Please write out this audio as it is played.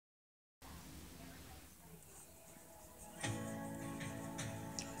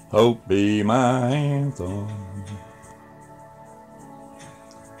Hope be my anthem.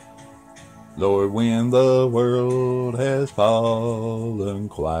 Lord, when the world has fallen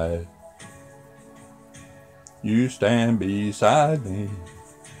quiet, you stand beside me.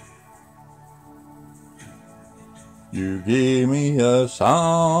 You give me a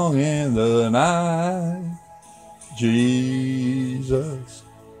song in the night. Jesus,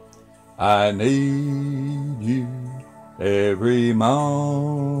 I need you every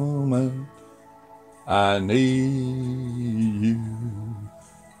moment. I need you.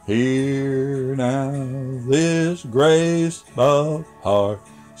 Hear now this graceful heart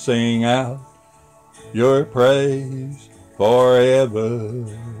sing out your praise forever.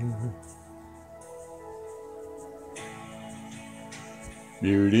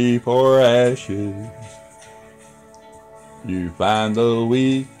 Beauty for ashes, you find the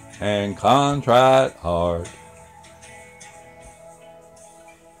weak and contrite heart.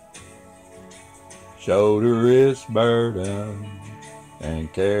 Shoulder its burden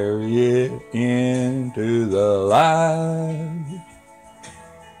and carry it into the light.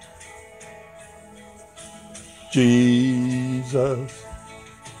 Jesus,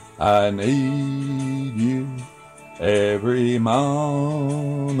 I need you every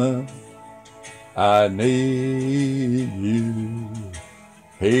moment. I need you.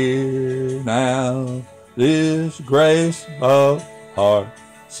 Hear now this graceful heart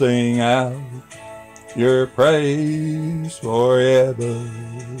sing out your praise forever.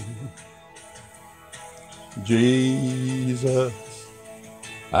 Jesus,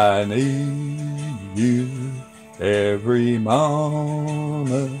 I need you every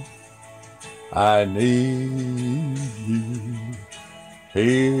moment. I need you.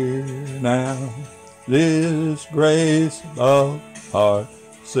 Hear now this graceful heart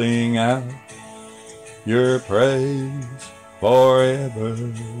sing out your praise forever.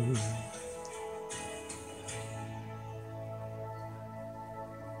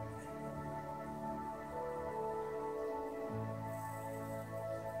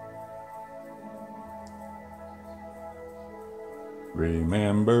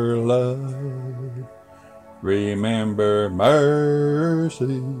 Remember love, remember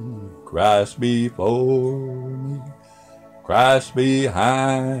mercy, Christ before me, Christ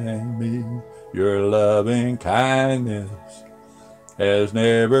behind me. Your loving kindness has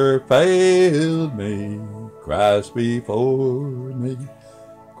never failed me. Christ before me,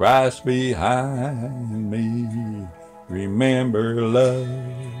 Christ behind me. Remember love,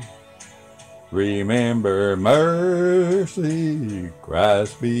 remember mercy,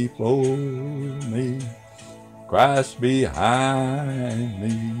 Christ before me, Christ behind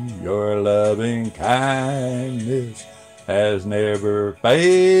me. Your loving kindness has never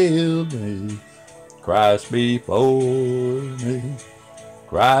failed me. Christ before me,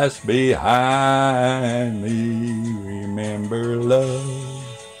 Christ behind me. Remember love,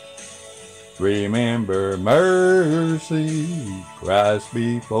 remember mercy, Christ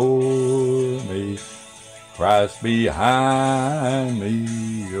before me, Christ behind me.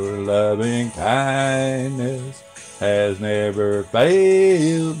 Your loving kindness has never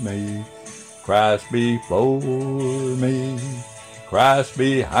failed me. Christ before me, Christ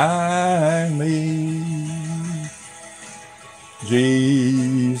behind me.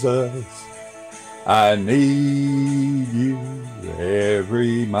 Jesus, I need you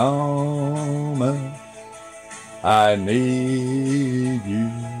every moment. I need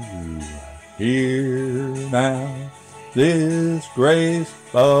you. Hear now this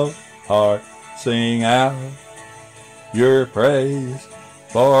graceful heart sing out your praise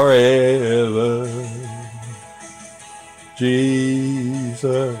forever.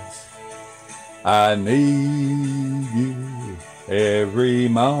 Jesus, I need you every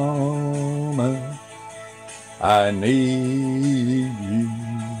moment. I need you.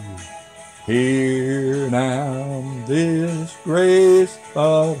 Hear now this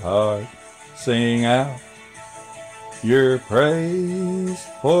graceful heart sing out your praise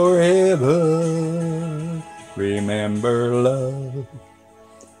forever. Remember love,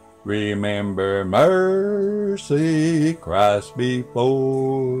 remember mercy, Christ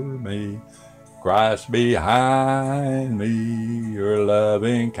before me, Christ behind me. Your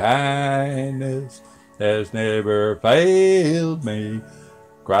loving kindness has never failed me.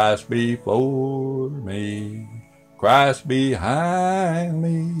 Christ before me, Christ behind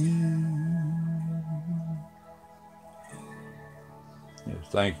me. Yes,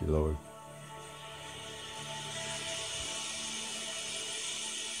 thank you, Lord.